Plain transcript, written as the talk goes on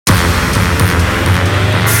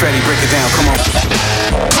ready, break it down, come on.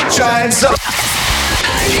 Put your hands up.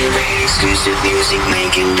 Exclusive music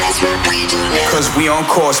making, that's what we do now. Cause we on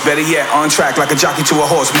course, better yet, on track like a jockey to a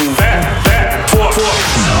horse. Move. Back, forth.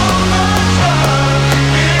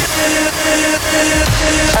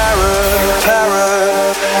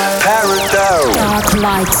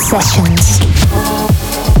 Darklight Sessions.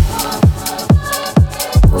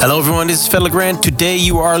 Hello everyone, this is Fedde. Today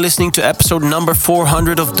you are listening to episode number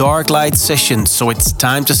 400 of Darklight Sessions, so it's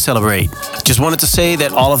time to celebrate. Just wanted to say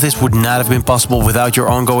that all of this would not have been possible without your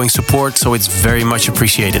ongoing support, so it's very much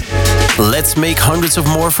appreciated. Let's make hundreds of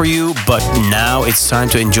more for you, but now it's time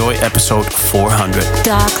to enjoy episode 400.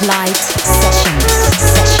 Darklight Sessions.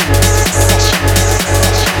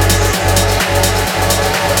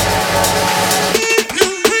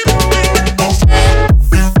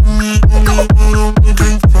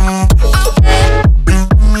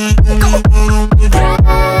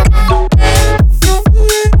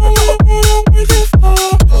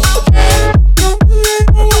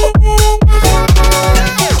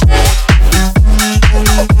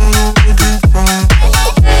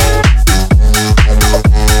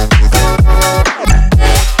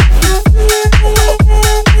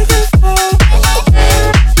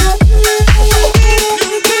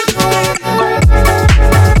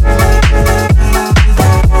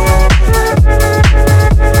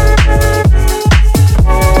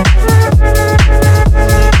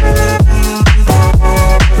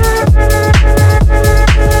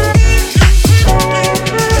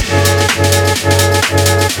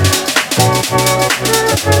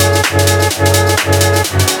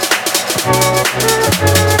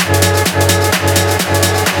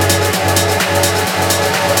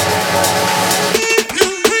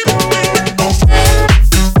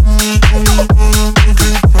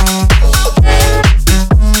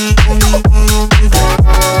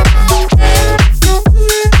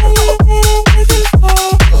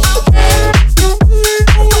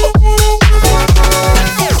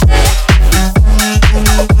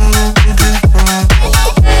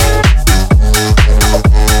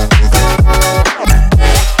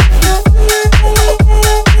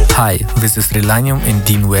 This is Relanium and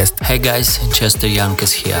Dean West. Hey guys, Chester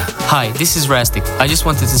Youngis here. Hi, this is Rastic. I just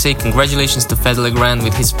wanted to say congratulations to Fedde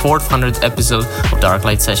with his 400th episode of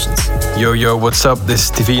Darklight Sessions. Yo, what's up? This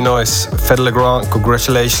is TV Noise. Fedde,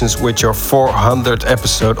 congratulations with your 400th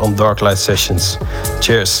episode on Darklight Sessions.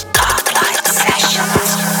 Cheers. Darklight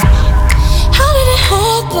Sessions. How did it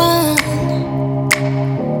happen?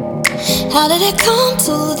 How did it come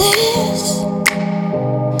to this?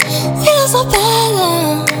 We lost our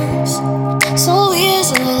balance so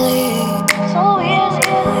easily.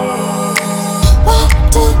 Why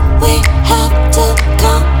do we have to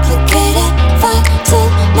complicate it? Fight to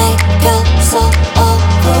make us so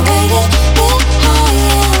overrated. We're high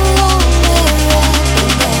and low,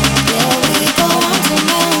 yeah, we go round and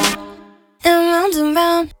round and round and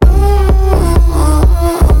round.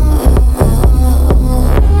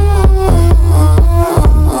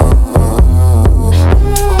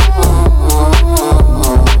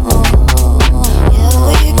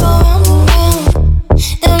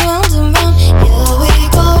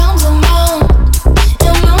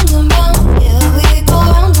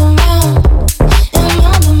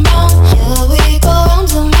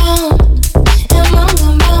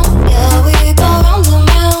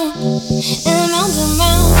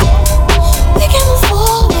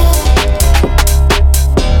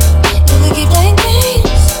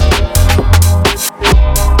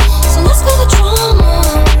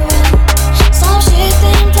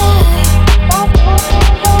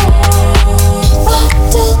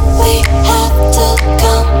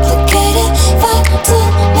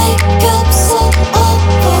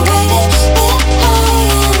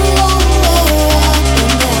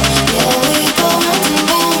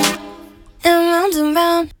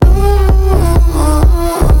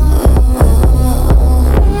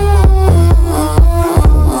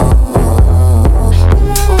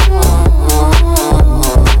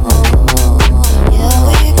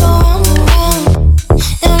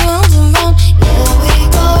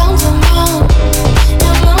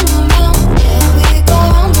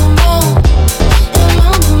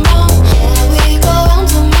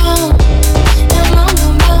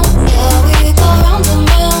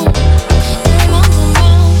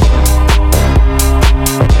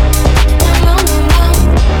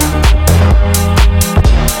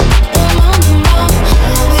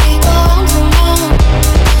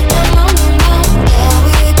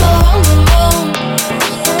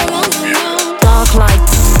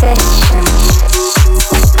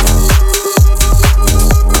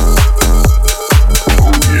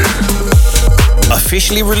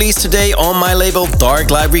 officially released today on my label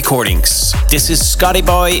Darklight Recordings. This is Scotty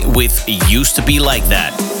Boy with Used to Be Like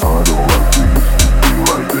That. I don't like to used to be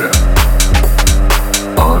like that.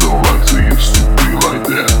 I don't like to used to be like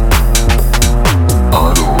that.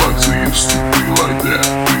 I don't like to used to be like that.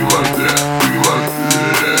 Be like that. Be like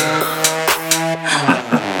that.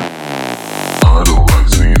 I don't like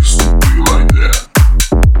to used to be like that.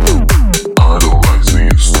 I don't like to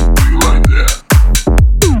used to be like that.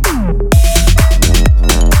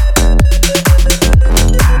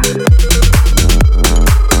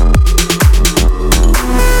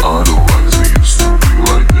 I don't like to used to be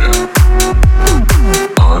like that.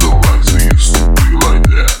 I don't like to used to be like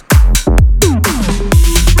that.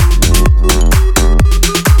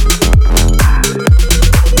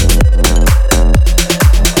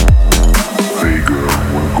 Hey girl,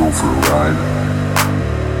 wanna go for a ride?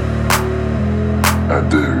 I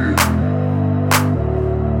dare you.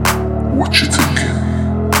 What you thinking?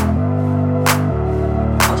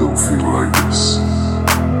 I don't feel like this.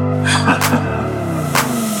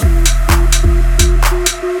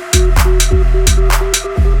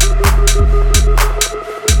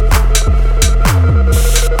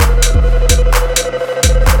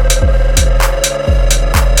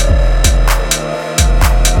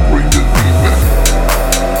 Bring the beat back.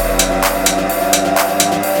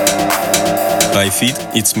 Hi Feed,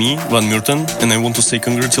 it's me, Van Murten, and I want to say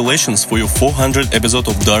congratulations for your 400th episode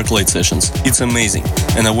of Darklight Sessions. It's amazing,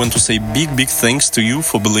 and I want to say big thanks to you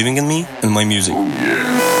for believing in me and my music. Oh yeah.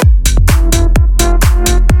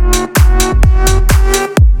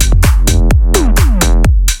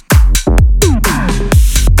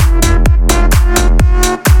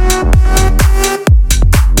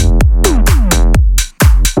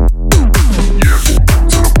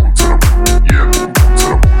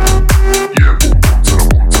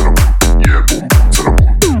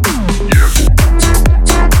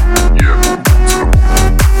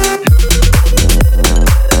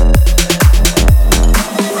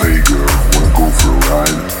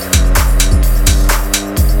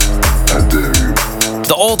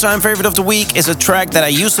 All-time favorite of the week is a track that I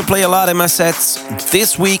used to play a lot in my sets.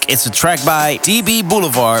 This week it's a track by DB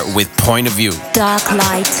Boulevard with Point of View.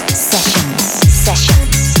 Darklight Sessions.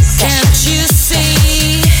 Can't you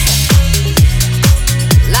see?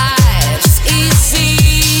 Life's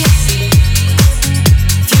easy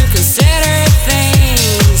if you consider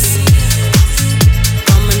things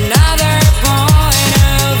from another point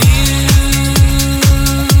of view.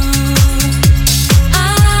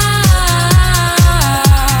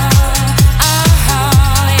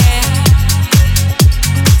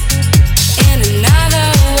 In another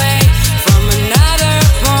way, from another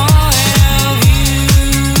point of view.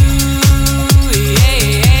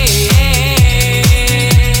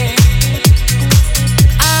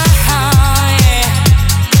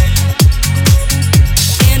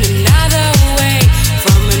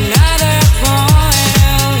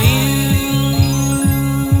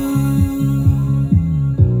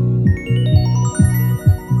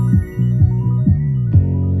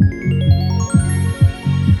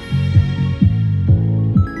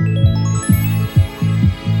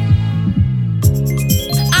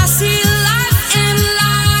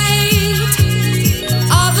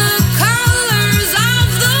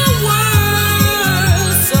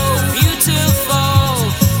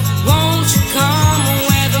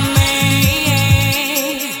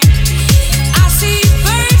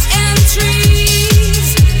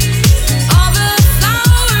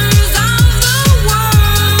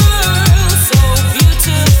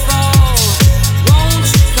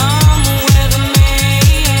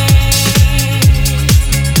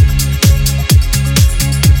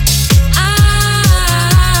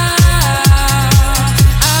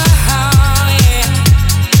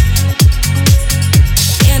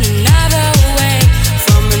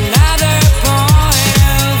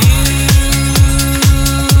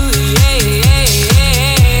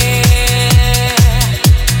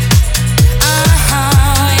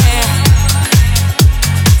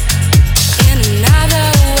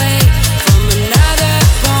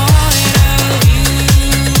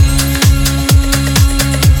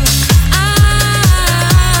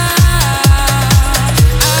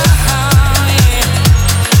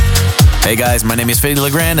 Hey guys, my name is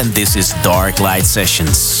Fedde and this is Darklight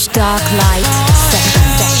Sessions. Darklight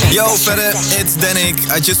Sessions. Yo, Fedde, it's Danik.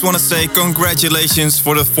 I just want to say congratulations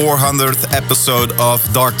for the 400th episode of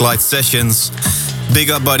Darklight Sessions. Big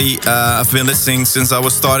up, buddy. I've been listening since I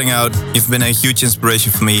was starting out. You've been a huge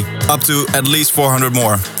inspiration for me. Up to at least 400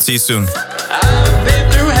 more. See you soon. I've been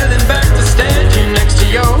through hell and back to stand here next to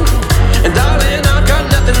you. And darling, I've got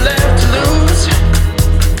nothing left to lose.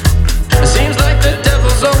 It seems like the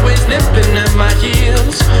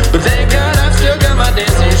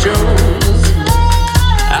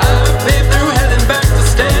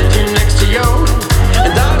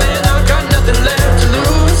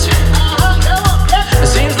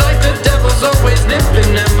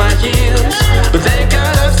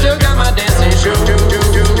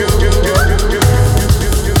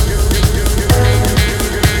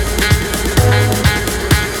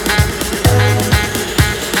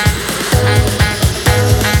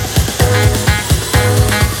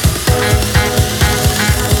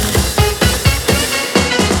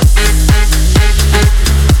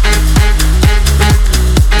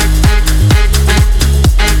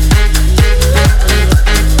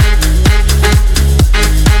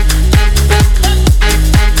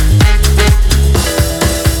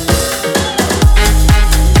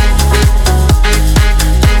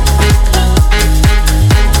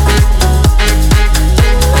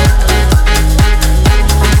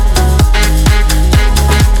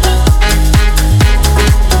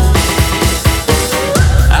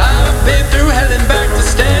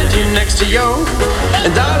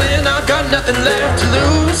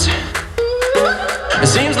It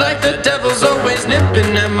seems like the devil's always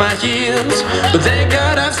nipping at my heels, but thank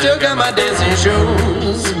God I've still got my dancing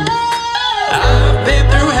shoes. I've been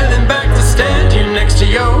through hell and back to stand here next to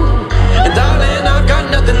you, and darling, I've got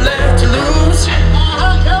nothing left to lose.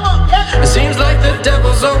 It seems like the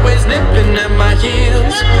devil's always nipping at my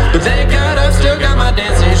heels, but thank God I've still got my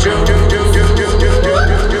dancing shoes.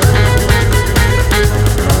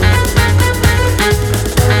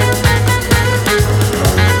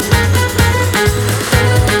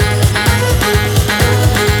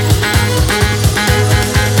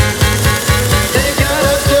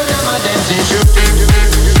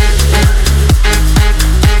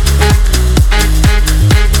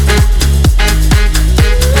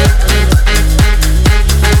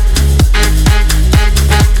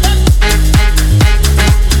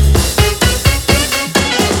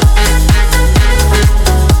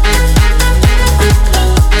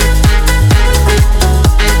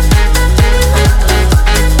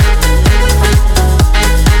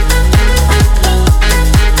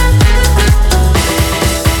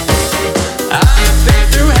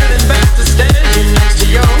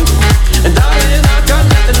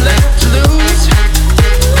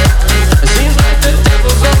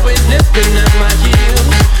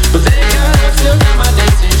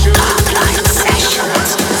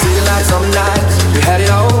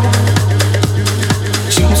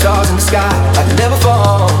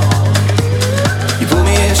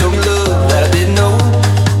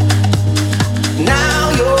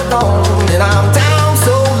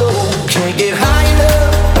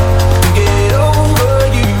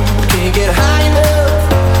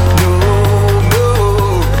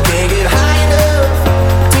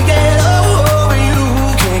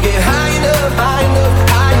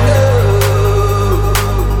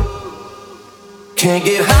 Can't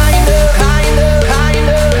get high enough, high enough, high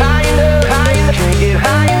enough, high enough, high enough. Can't get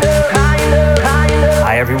high enough, high enough, high enough.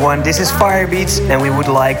 Hi everyone, this is Firebeats and we would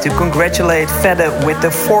like to congratulate Fedde with the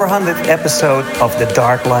 400th episode of the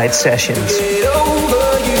Darklight Sessions.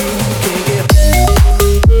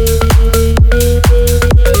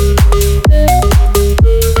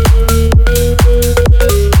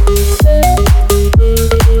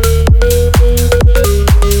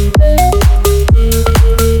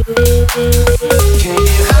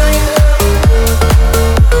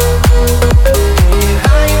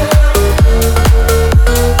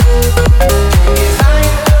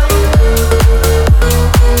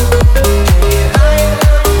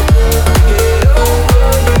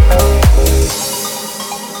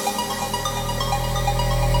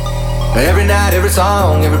 Every night, every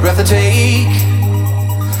song, every breath I take,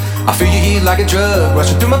 I feel your heat like a drug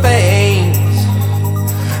rushing through my veins.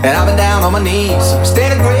 And I've been down on my knees,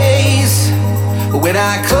 standing grace. But when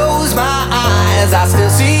I close my eyes, I still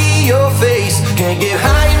see your face. Can't get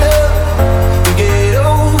high enough to get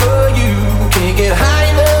over you. Can't get high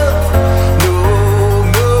enough, no,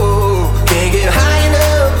 no. Can't get high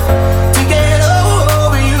enough to get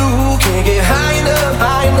over you. Can't get high enough,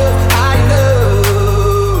 high enough, high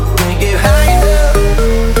enough. Can't get high enough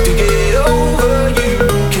to get over you.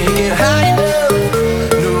 Can't get high enough,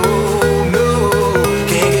 no, no.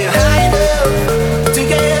 Can't get high enough to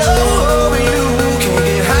get over you. Can't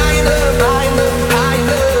get high enough, high enough, high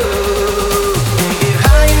enough. Can't get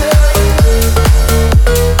high enough. Can't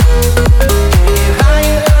get high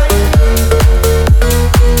enough. Can't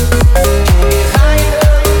get high enough.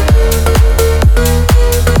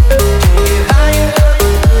 Can't get high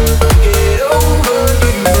enough to get over you.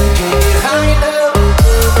 Can't get high enough. Can't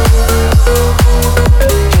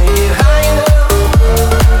get high enough. Can't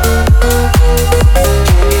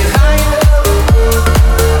get high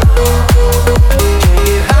enough. Can't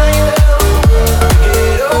get high enough to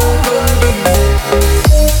get over you.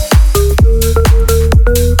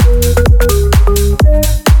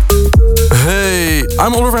 Hey,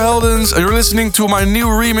 I'm Oliver Heldens, and you're listening to my new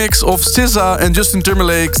remix of SZA and Justin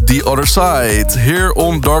Timberlake's The Other Side, here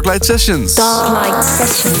on Darklight Sessions. Darklight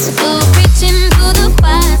Sessions. Reaching to the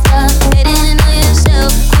fire, getting on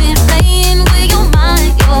yourself. Quit playing with your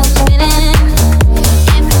mind, you're spinning.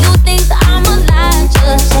 If you think that I'm alive,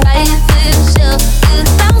 just try it for yourself. The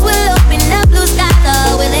clouds will open up, blue skies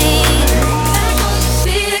are willing.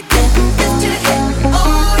 See it again, lift your head,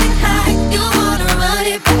 holding high. You wanna run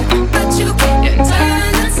it back, but you can't turn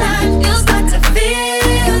the time. You start to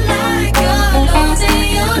feel like you're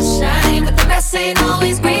losing your shine, but the grass ain't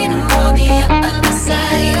always greener on the other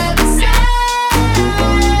side.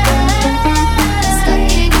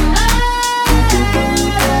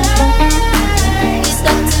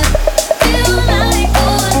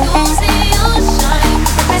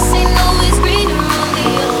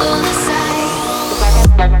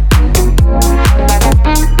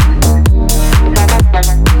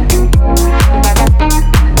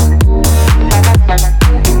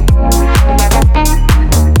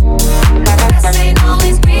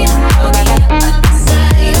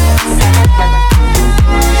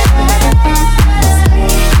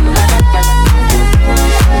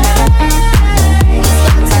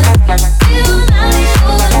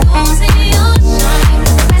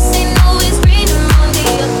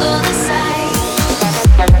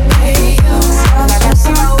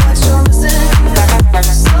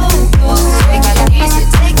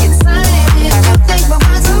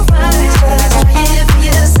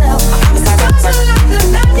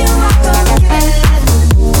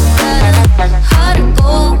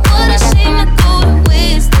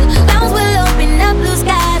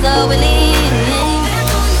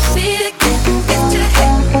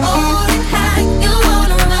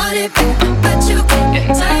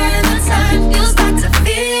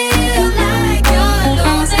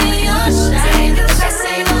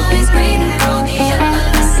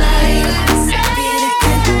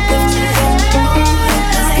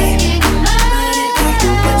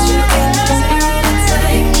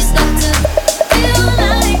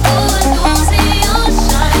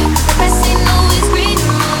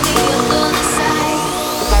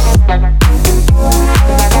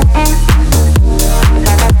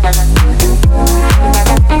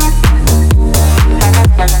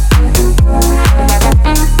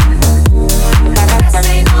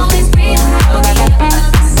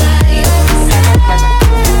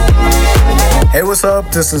 what's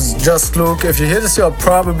up? This is Just Luke. If you hear this, you're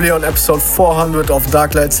probably on episode 400 of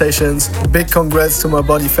Darklight Sessions. Big congrats to my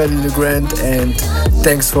buddy Fedde and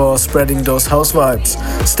thanks for spreading those house vibes.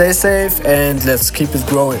 Stay safe and let's keep it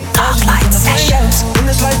growing. Darklight Sessions. In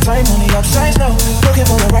this lifetime, only upsides now. Looking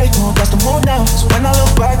for the right move, that's the move now. So when I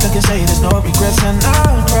look back, I can say there's no regrets, and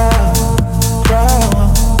I'm proud.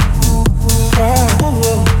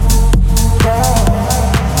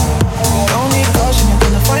 Don't need caution, you're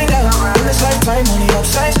gonna find out. In this lifetime, only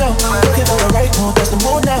upsides now. Looking for the right move, that's the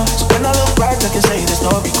move now. So when I look back, I can say there's no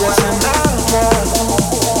regrets, and I'm proud.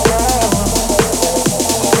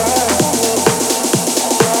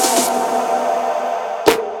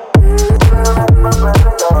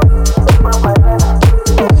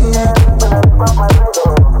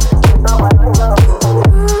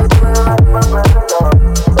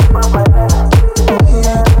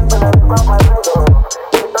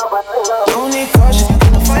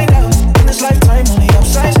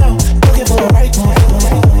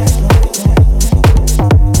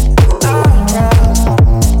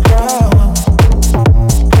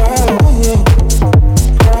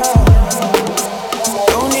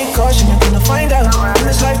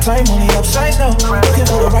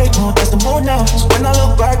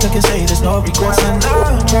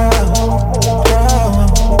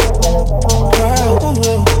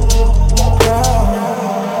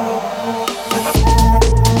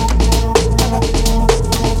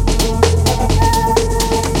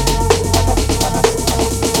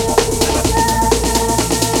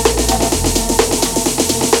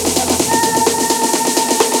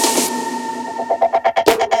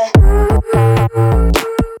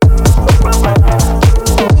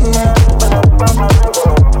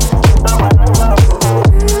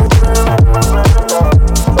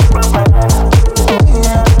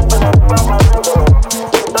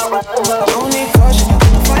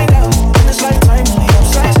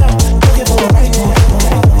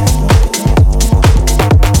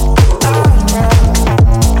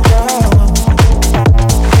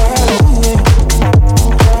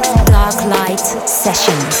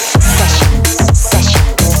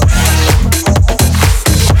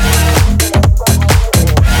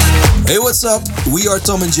 What's up? We are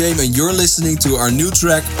Tom and James and you're listening to our new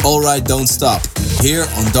track, Alright Don't Stop, here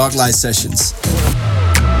on Darklight Sessions.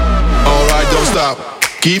 Alright, don't stop.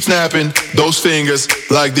 Keep snapping those fingers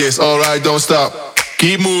like this. Alright, don't stop.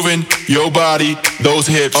 Keep moving your body, those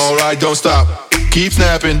hips. Alright, don't stop. Keep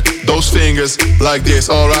snapping those fingers like this.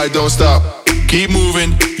 Alright, don't stop. Keep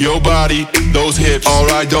moving your body, those hips.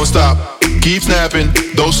 Alright, don't stop. Keep snapping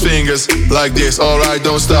those fingers like this. Alright,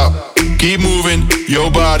 don't stop. Keep moving your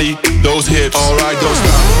body, those hips. Alright, don't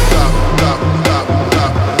stop. Stop, stop, stop,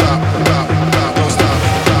 stop, stop, stop, stop, don't stop.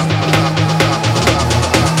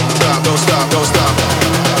 Stop, don't stop, don't stop.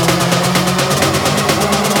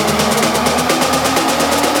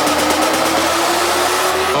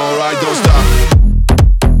 Alright, don't stop.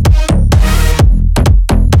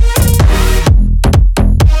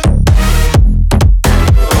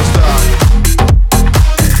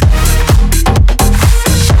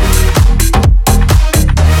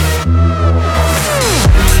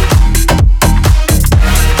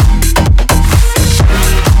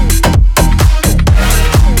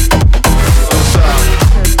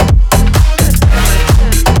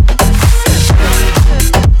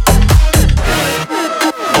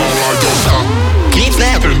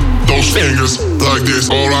 Like this,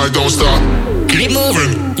 alright, don't stop. Keep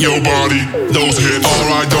moving your body, those hips.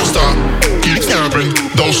 Alright, don't stop. Keep snapping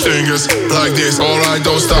those fingers like this. Alright,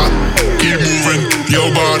 don't stop. Keep moving your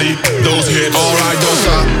body, those hips. Alright, don't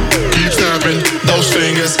stop. Keep snapping those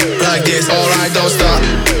fingers like this. Alright, don't stop.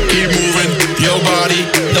 Keep moving your body,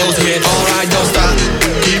 those hips. Alright, don't stop.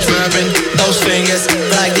 Keep snapping those fingers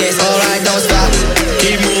like this. Alright, don't stop.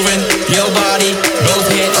 Keep moving your body, those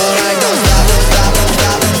hips. Alright, don't stop.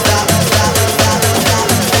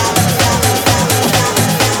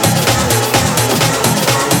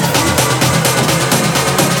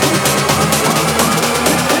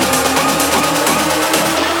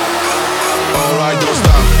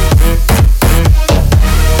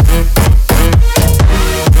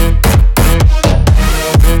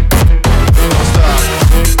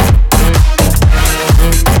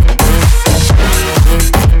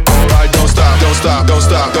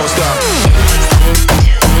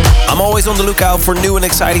 On the lookout for new and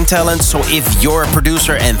exciting talent, so if you're a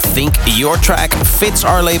producer and think your track fits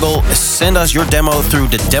our label, send us your demo through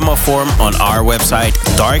the demo form on our website,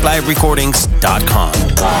 darklightrecordings.com.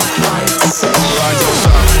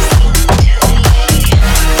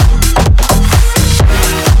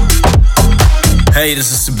 Hey,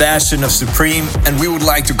 this is Sebastian of Supreme, and we would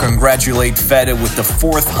like to congratulate Fedde with the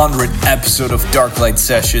 400th episode of Darklight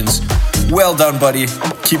Sessions. Well done, buddy.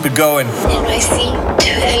 Keep it going. NYC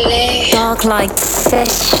to LA. Darklight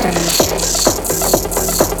Sessions.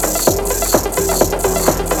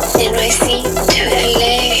 NYC to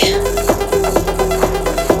LA.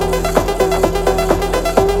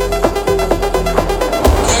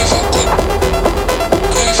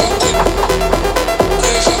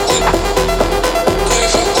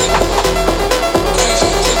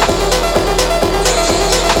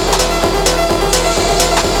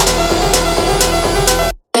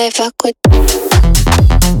 I fuck with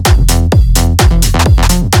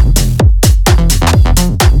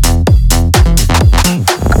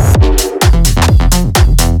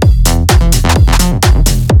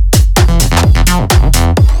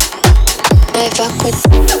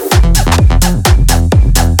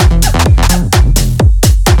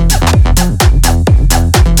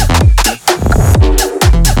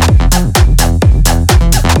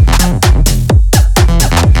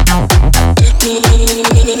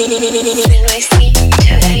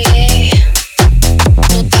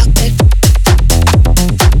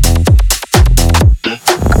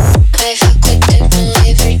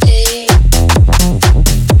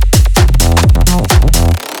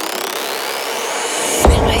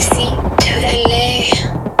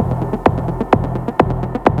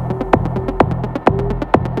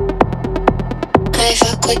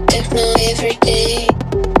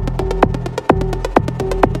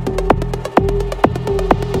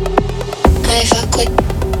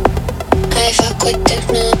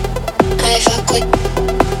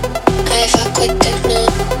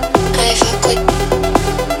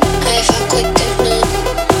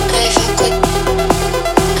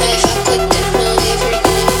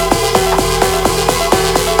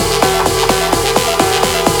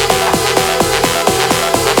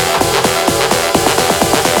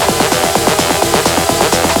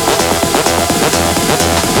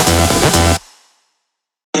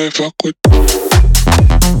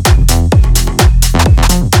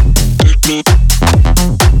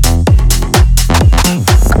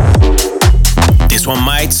This one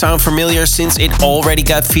might sound familiar since it already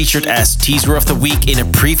got featured as teaser of the week in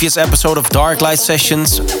a previous episode of Darklight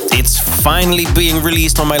Sessions. It's finally being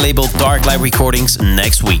released on my label Darklight Recordings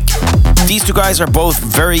next week. These two guys are both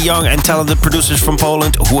very young and talented producers from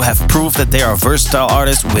Poland who have proved that they are versatile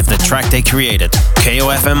artists with the track they created.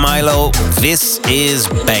 KOF and Milo, this is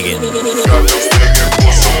Beggin'.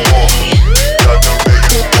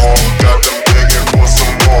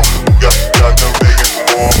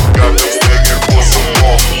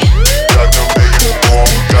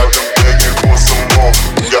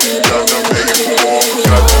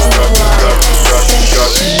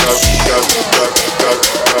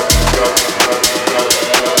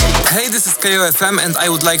 Hey, this is KOFM and I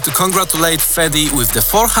would like to congratulate Fedde with the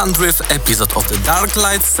 400th episode of the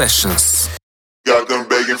Darklight Sessions. Got them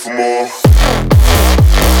begging for more.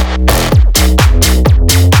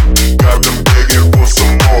 Got them begging for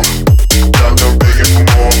some more. Got them begging for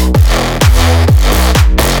more.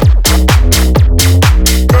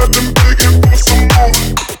 Got them begging for some more.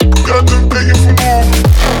 Got them begging for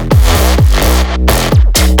more.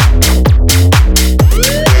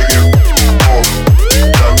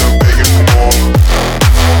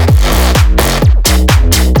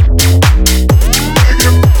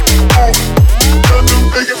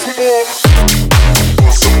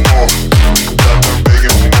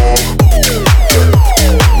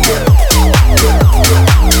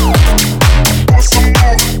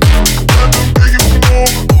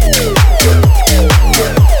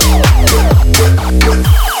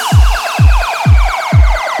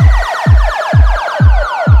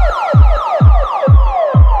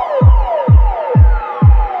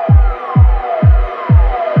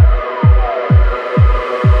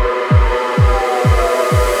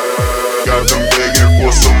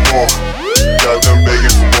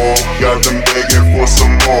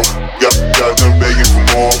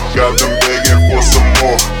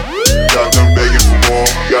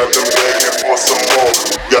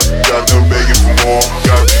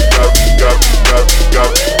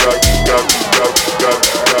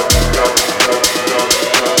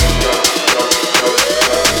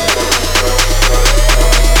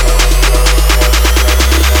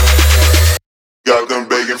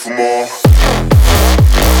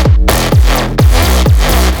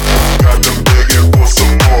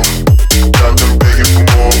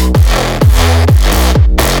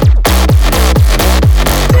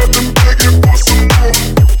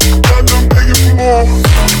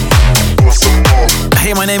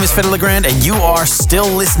 Hey, my name is Fedde Legrand, and you are still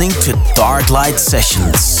listening to Darklight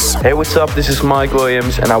Sessions. Hey, what's up? This is Mike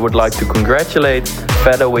Williams, and I would like to congratulate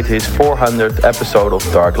Fedde with his 400th episode of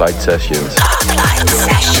Darklight Sessions. Darklight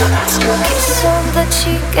Sessions. Kiss on the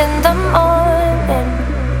cheek in the morning.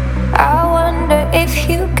 I wonder if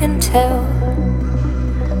you can tell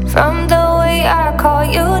from the way I call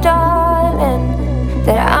you darling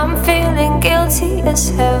that I'm feeling guilty as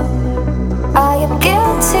hell. I am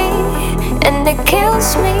guilty and it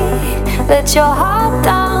kills me. Let your heart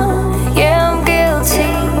down. Yeah, I'm guilty.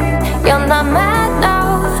 You're not mad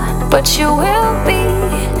now, but you will be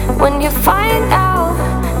when you find out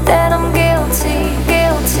that I'm guilty,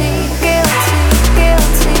 guilty, guilty,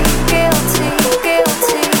 guilty, guilty,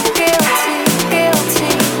 guilty, guilty, guilty,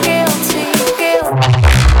 guilty, guilty.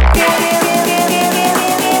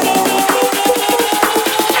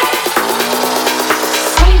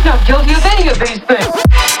 He's not guilty of any of these things.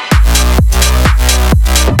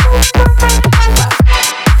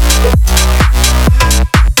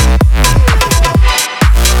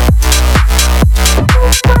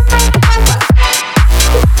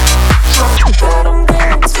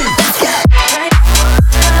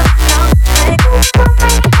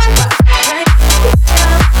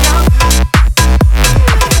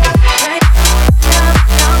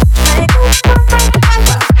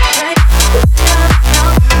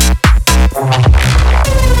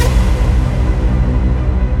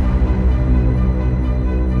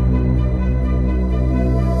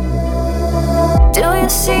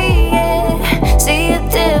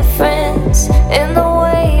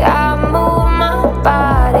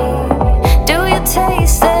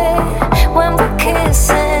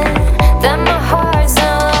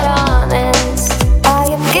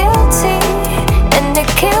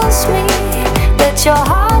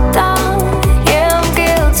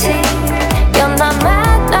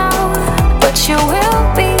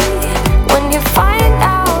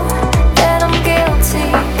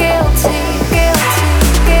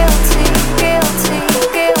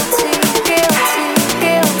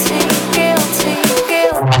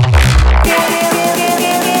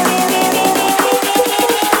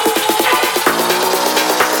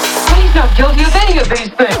 Guilty of any of these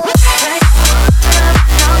things.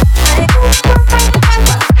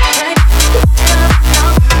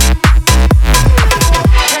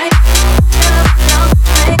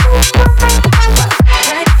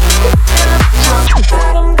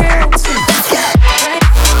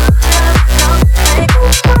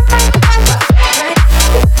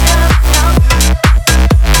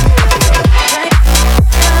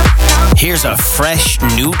 Here's a fresh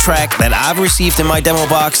new track that I've received in my demo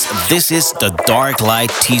box. This is the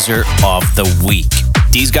Darklight teaser of the week.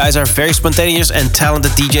 These guys are very spontaneous and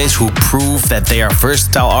talented DJs who prove that they are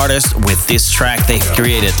versatile artists with this track they've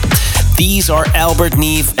created. These are Albert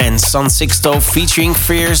Neve and Sun Sixto featuring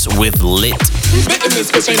Fears with Lit. We lit in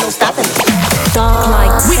this bitch, ain't no stopping.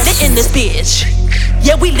 Darklight. We lit in this bitch.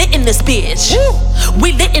 Yeah, we lit in this bitch.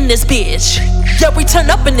 We lit in this bitch. Yeah, we turn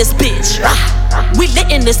up in this bitch. We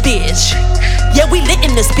lit in this bitch. Yeah, we lit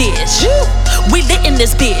in this bitch. We lit in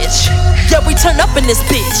this bitch. Yeah, we turn up in this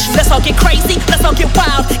bitch. Let's all get crazy, let's all get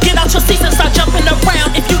wild. Get out your seats and start jumping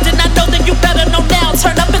around. If you did not know, then you better know now.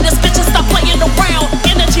 Turn up in this bitch and stop playing around.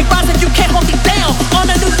 Energy rising, you can't hold me down. On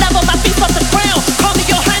a new level, my feet off the ground. Call me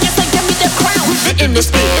your highness and give me the crown. We lit in this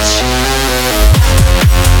bitch.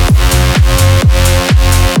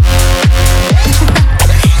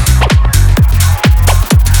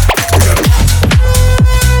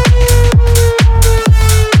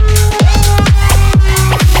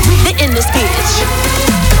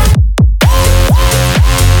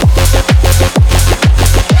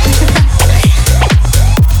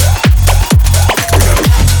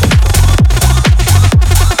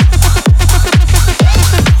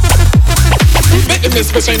 This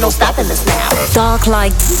bitch ain't no stopping us now.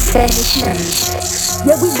 Darklight Sessions.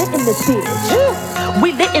 Yeah, we lit in this bitch. We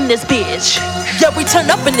lit in this bitch. Yeah, we turn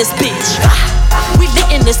up in this bitch. We lit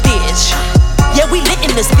in this bitch. Yeah, we lit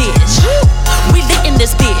in this bitch. We lit in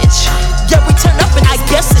this bitch. Yeah, we turn up and I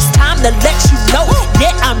guess it's time to let you know.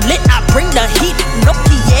 Yeah, I'm lit, I bring the heat. No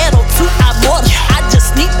quiero to amor. I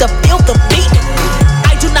just need to feel the beat.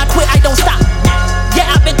 I do not quit, I don't stop. Yeah,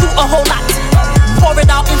 I've been through a whole lot. Pour it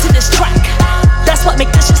all into this track. That's what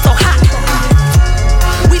make this shit so hot.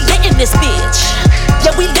 We lit in this bitch.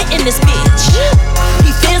 Yeah, we lit in this bitch.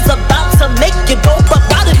 He feels about to make you go but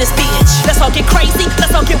out in this bitch. Let's all get crazy,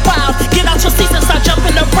 let's all get wild.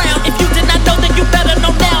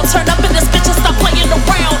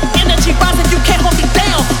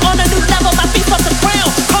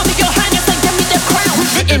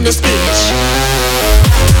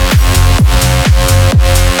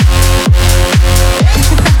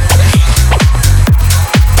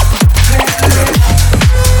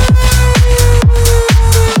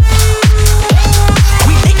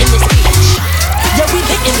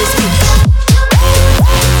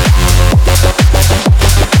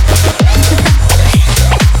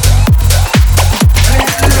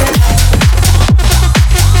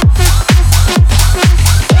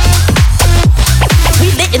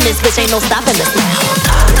 ain't no stopping us now.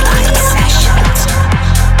 Darklight Sessions.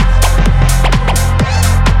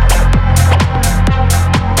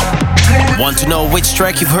 Want to know which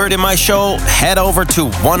track you've heard in my show? Head over to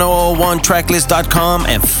 1001tracklist.com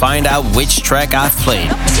and find out which track I've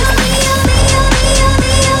played.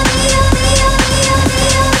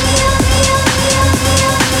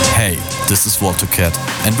 Hey, this is Walter Cat,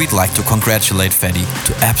 and we'd like to congratulate Fedde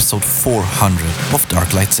to episode 400 of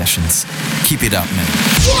Darklight Sessions. Keep it up, man.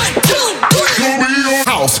 1, 2, 3,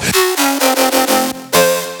 house.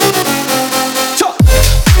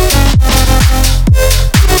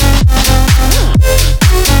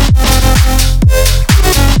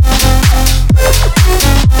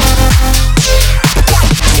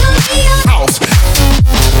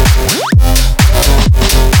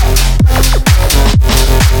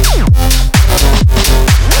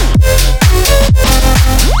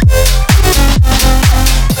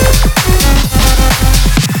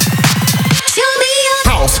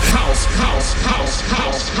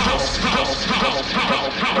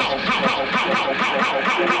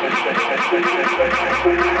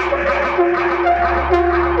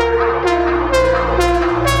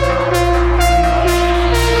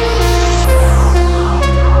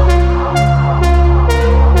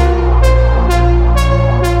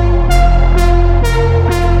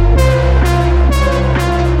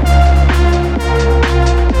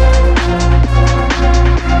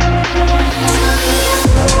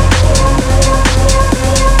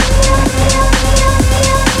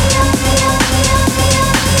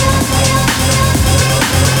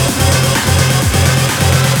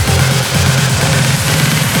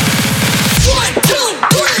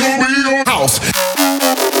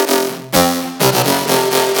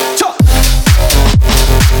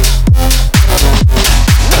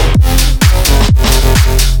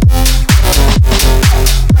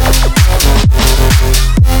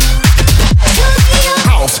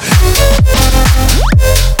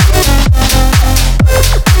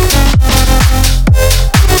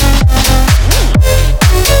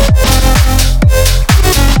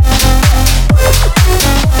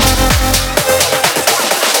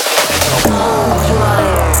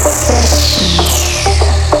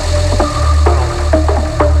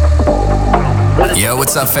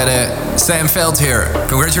 What's up, Fedde? Sam Veld here.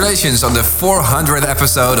 Congratulations on the 400th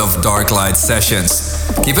episode of Darklight Sessions.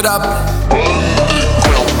 Keep it up!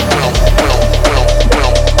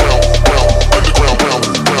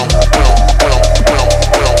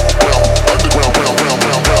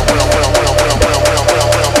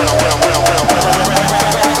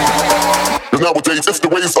 Nowadays, it's the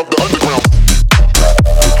ways of the underground.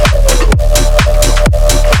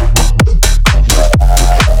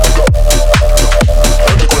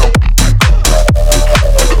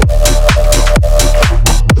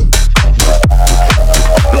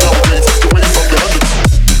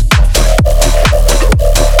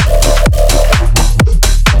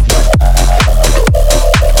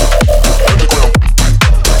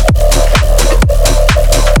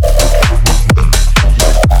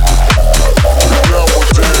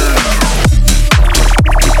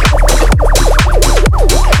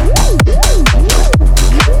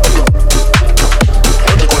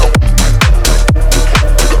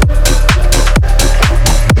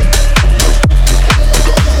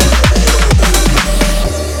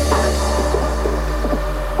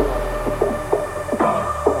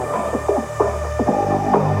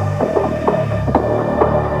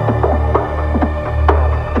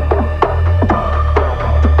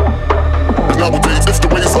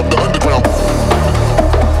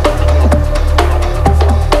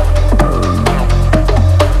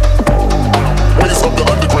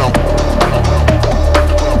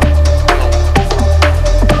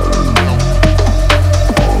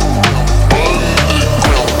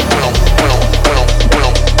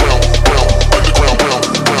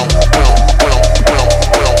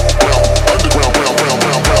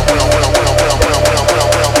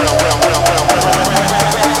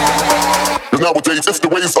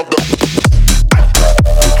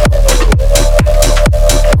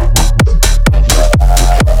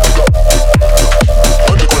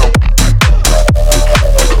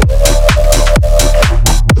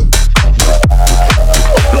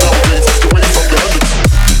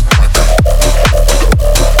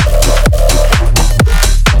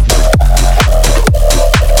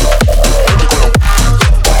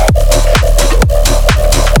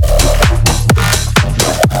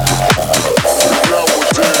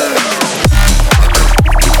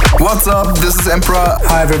 what's up? This is Emperor.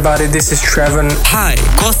 Hi everybody, this is Trevor. Hi,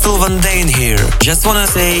 Kostel Van Dane here. Just wanna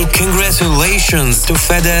say congratulations to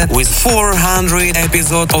Fedde with 400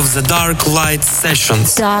 episode of the Darklight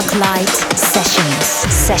Sessions. Darklight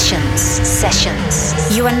Sessions.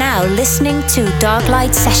 You are now listening to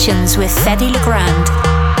Darklight Sessions with Fedde Legrand.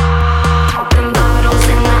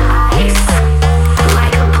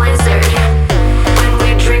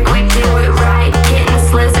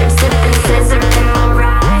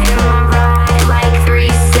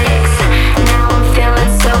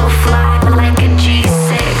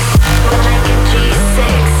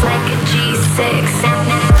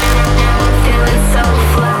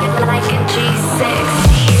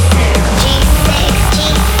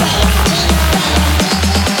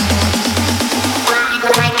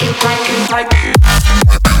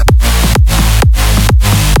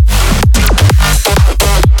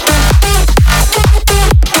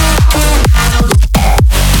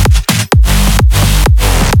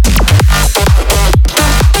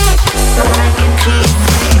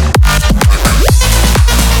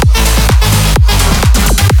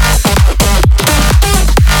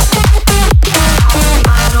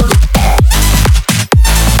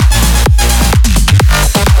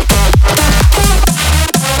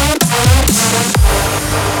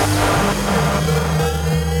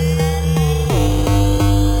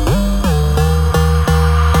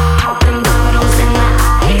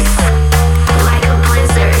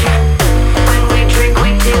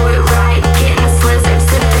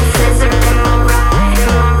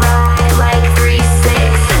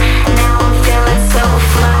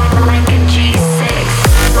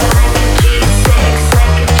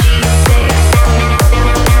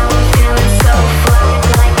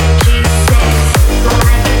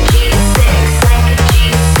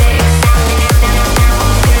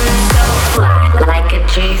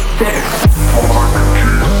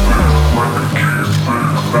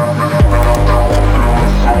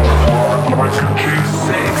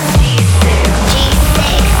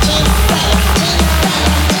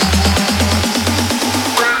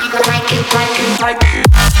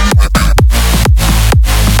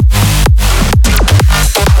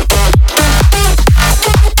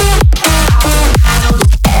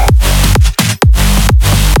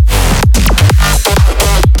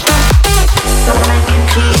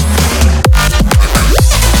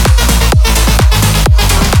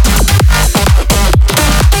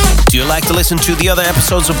 Listen to the other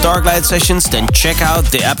episodes of Darklight Sessions, then check out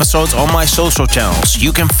the episodes on my social channels.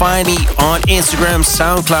 You can find me on Instagram,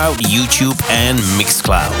 SoundCloud, YouTube, and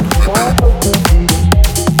Mixcloud.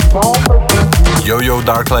 Yo,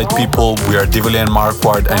 Darklight people, we are Divoli and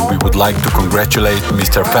Marquardt, and we would like to congratulate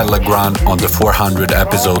Mr. Fedde Legrand on the 400th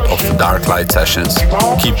episode of the Darklight Sessions.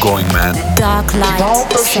 Keep going, man.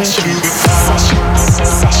 Darklight Sessions.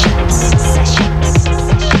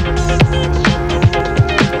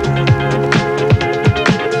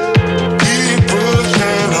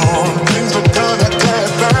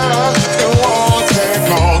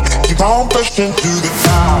 Pushing to the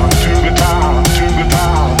top, to the top, to the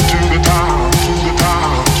top, to the top, to the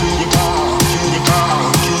top, to the top, to the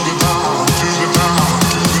top, to the top, to the top,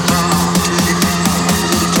 to the top, to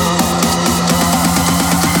the top.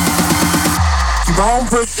 Keep on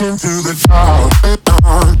pushing to the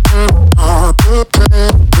top.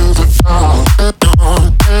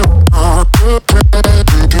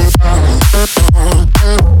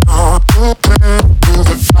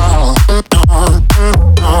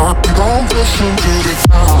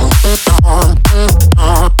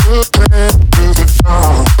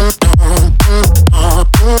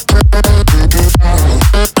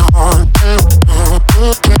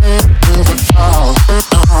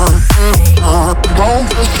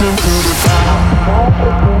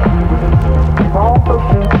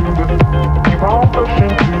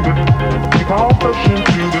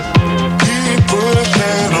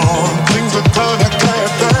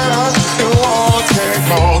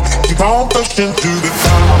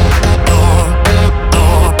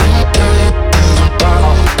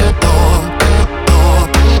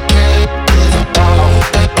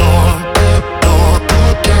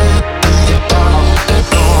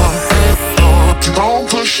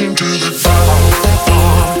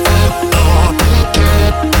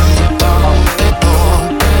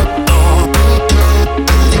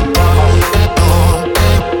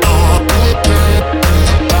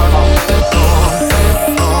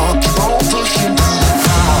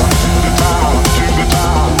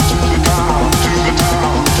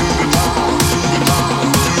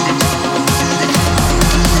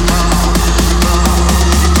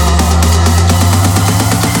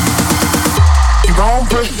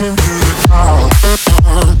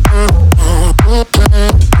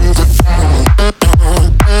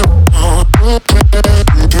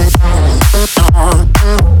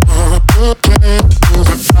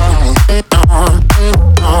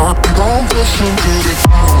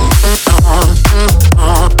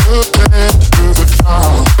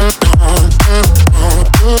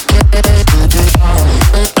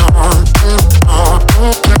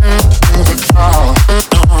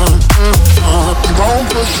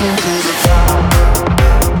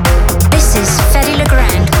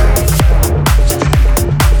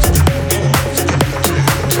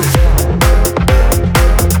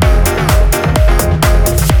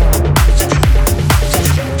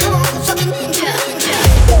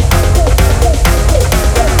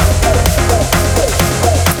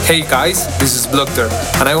 Hey guys, this is Blockter,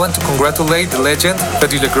 and I want to congratulate the legend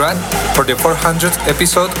Fedde Legrand for the 400th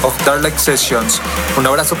episode of Darklight Sessions. Un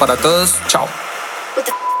abrazo para todos, chao. What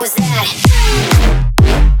the was that?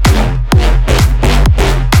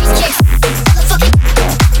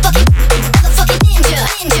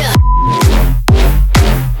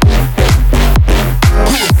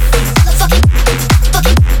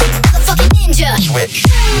 Switch.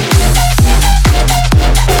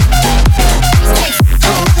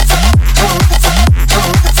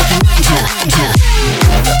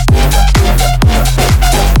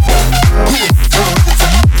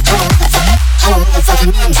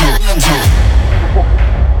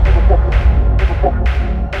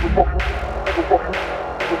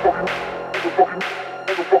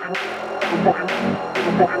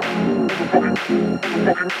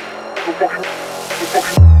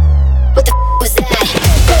 What the was that?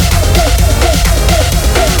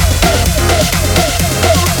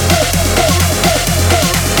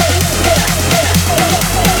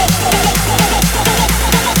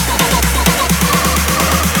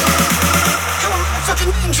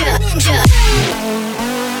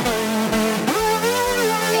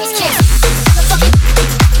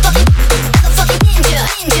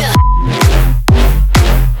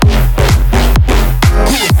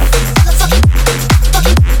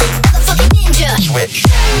 Switch.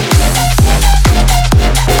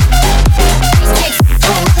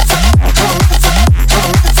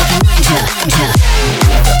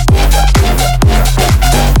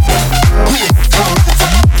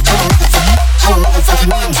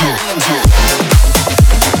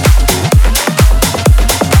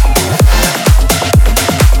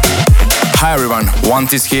 Hi everyone,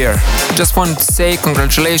 Want is here. Just wanted to say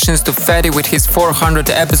congratulations to Fedde with his 400th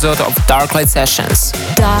episode of Darklight Sessions.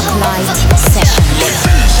 Darklight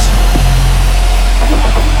Sessions.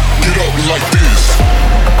 Get up like this.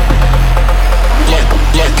 Like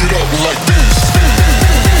get up like this.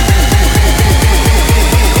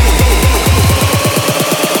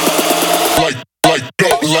 Like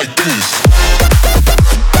up like this.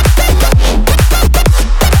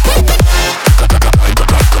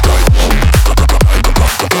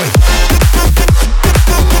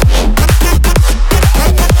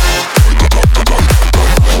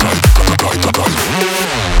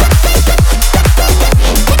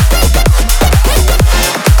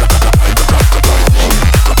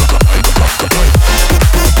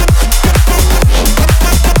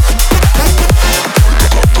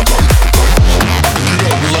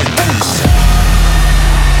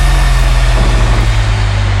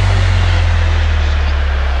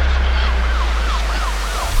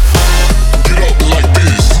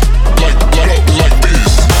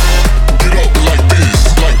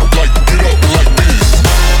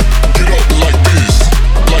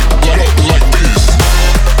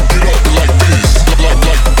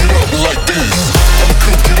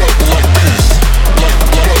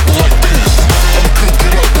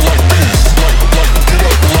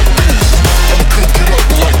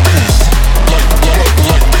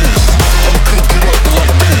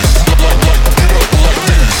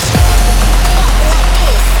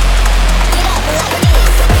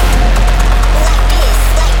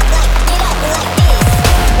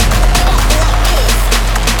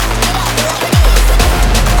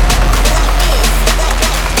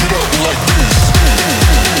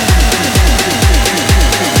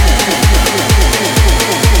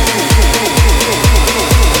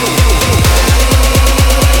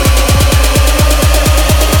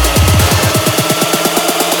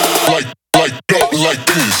 Like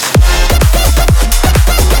this.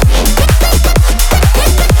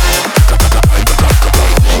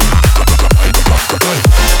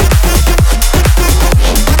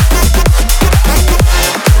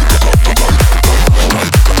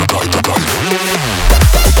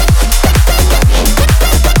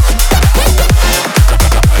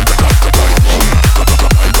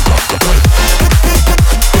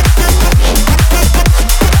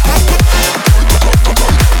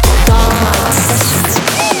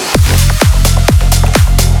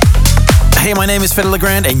 Hey, my name is Fedde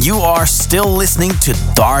Legrand, and you are still listening to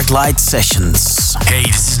Darklight Sessions. Hey,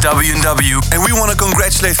 this is W&W, and we want to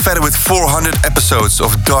congratulate Fedde with 400 episodes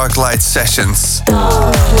of Darklight Sessions.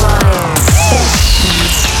 Darklight Sessions.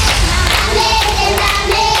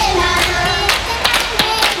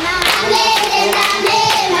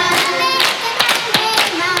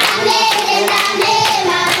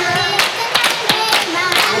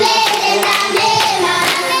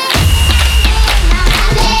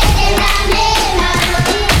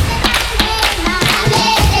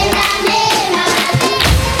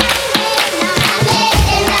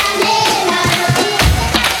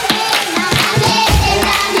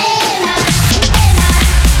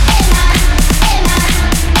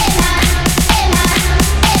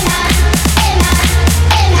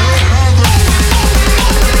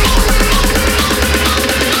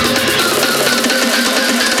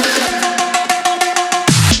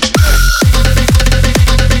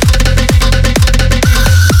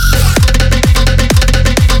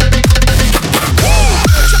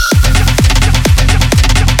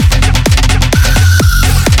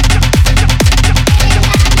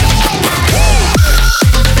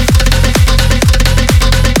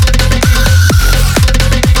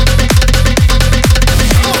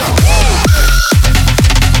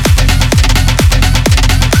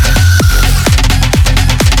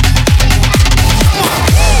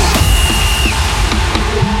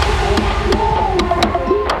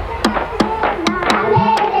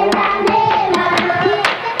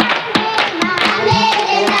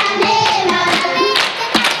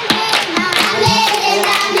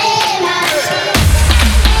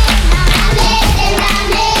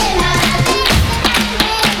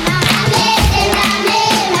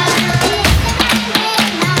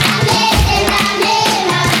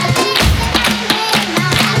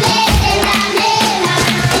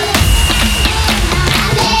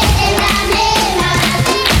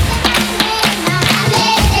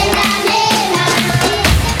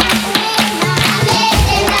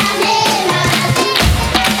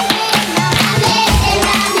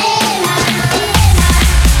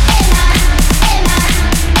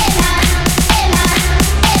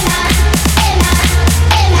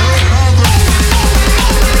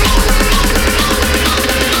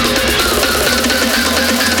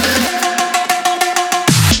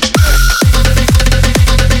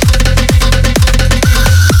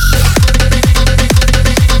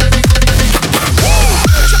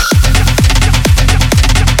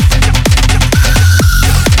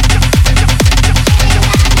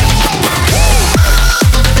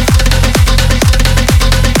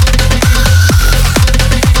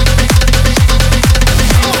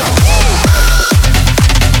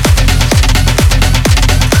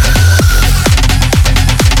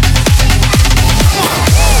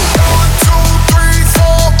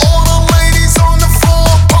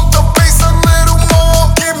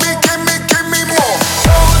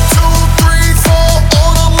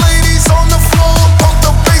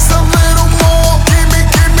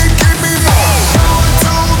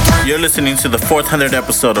 listening to the 400th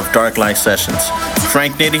episode of Darklight Sessions.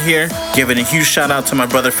 Frank Nitty here, giving a huge shout out to my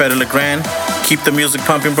brother Fedde Legrand. Keep the music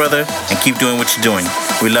pumping, brother, and keep doing what you're doing.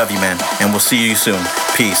 We love you, man, and we'll see you soon.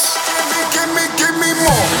 Peace. Give me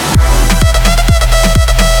more.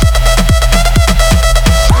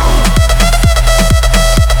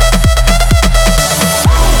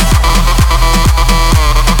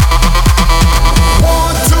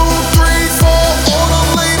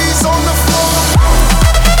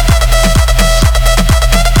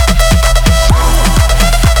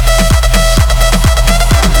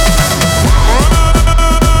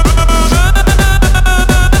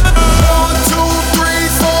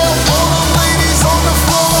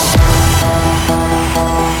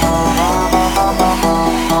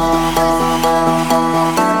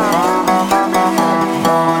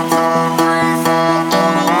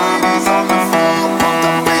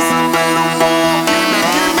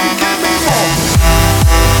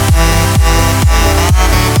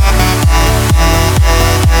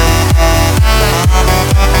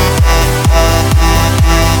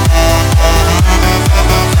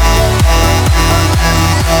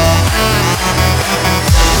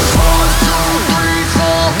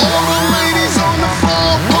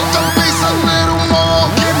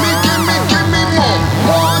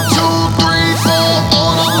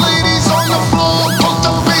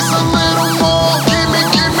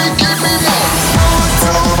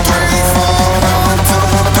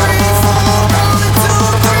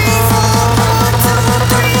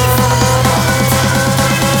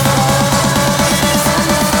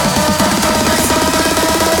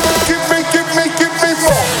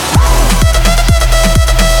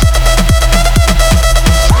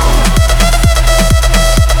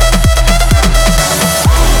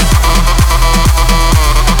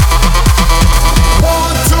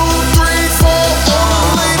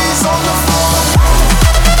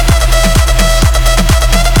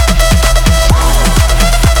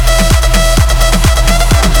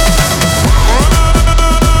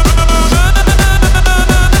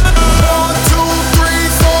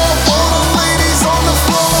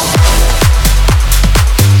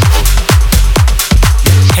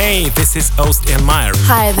 This is Oost and Meyer.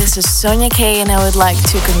 Hi, this is Sonia Kay, and I would like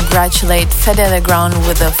to congratulate Fedde Legrand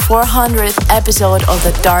with the 400th episode of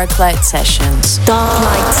the Darklight Sessions.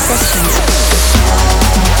 Darklight Sessions.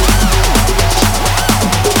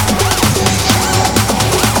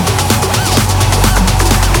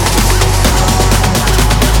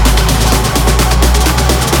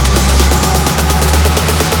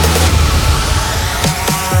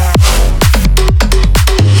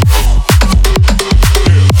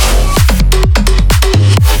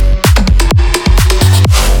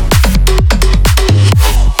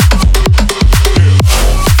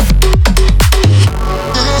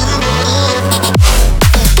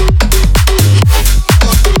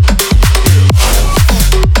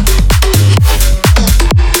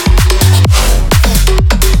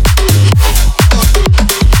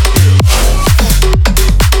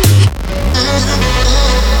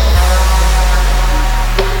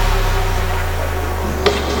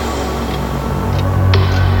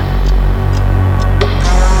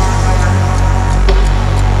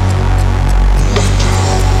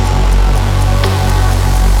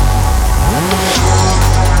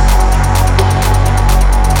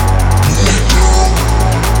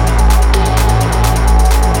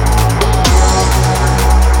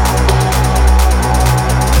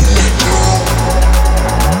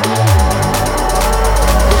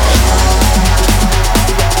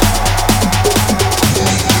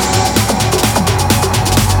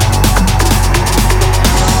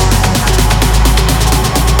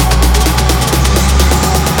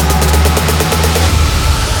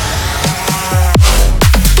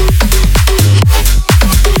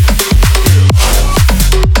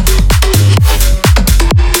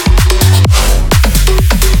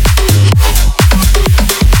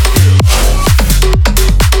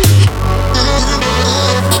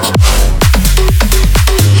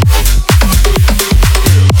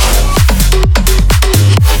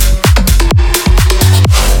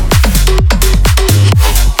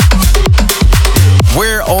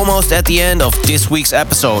 At the end of this week's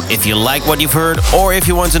episode. If you like what you've heard, or if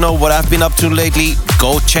you want to know what I've been up to lately,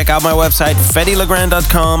 go check out my website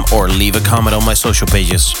feddelegrand.com or leave a comment on my social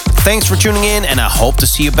pages. Thanks for tuning in, and I hope to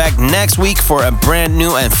see you back next week for a brand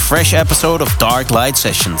new and fresh episode of Darklight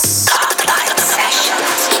Sessions. Darklight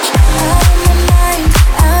Sessions. Out of my mind,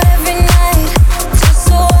 out every night, just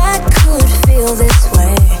so I could feel this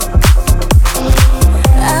way.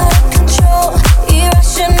 Out of control,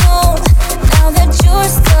 irrational. Now that you're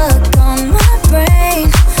stuck on my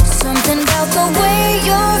brain, something about the way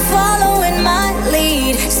you're following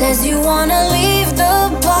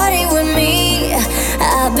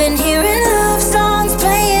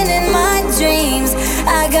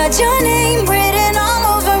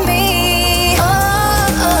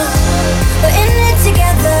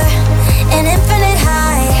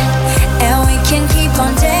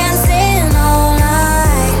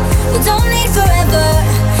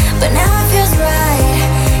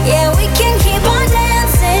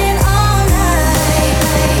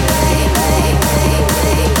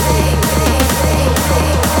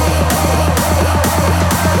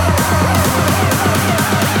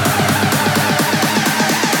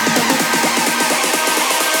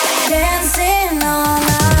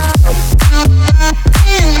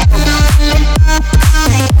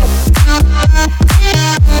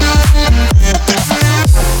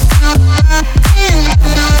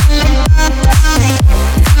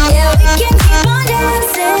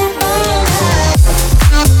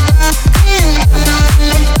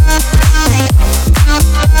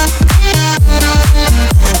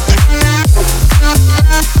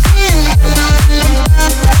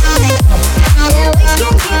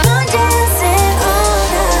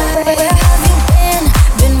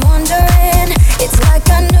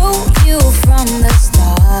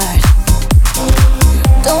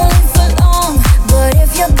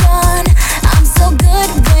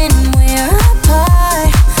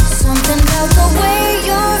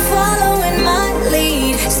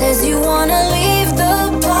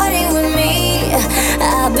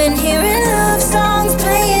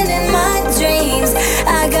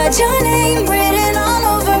your name.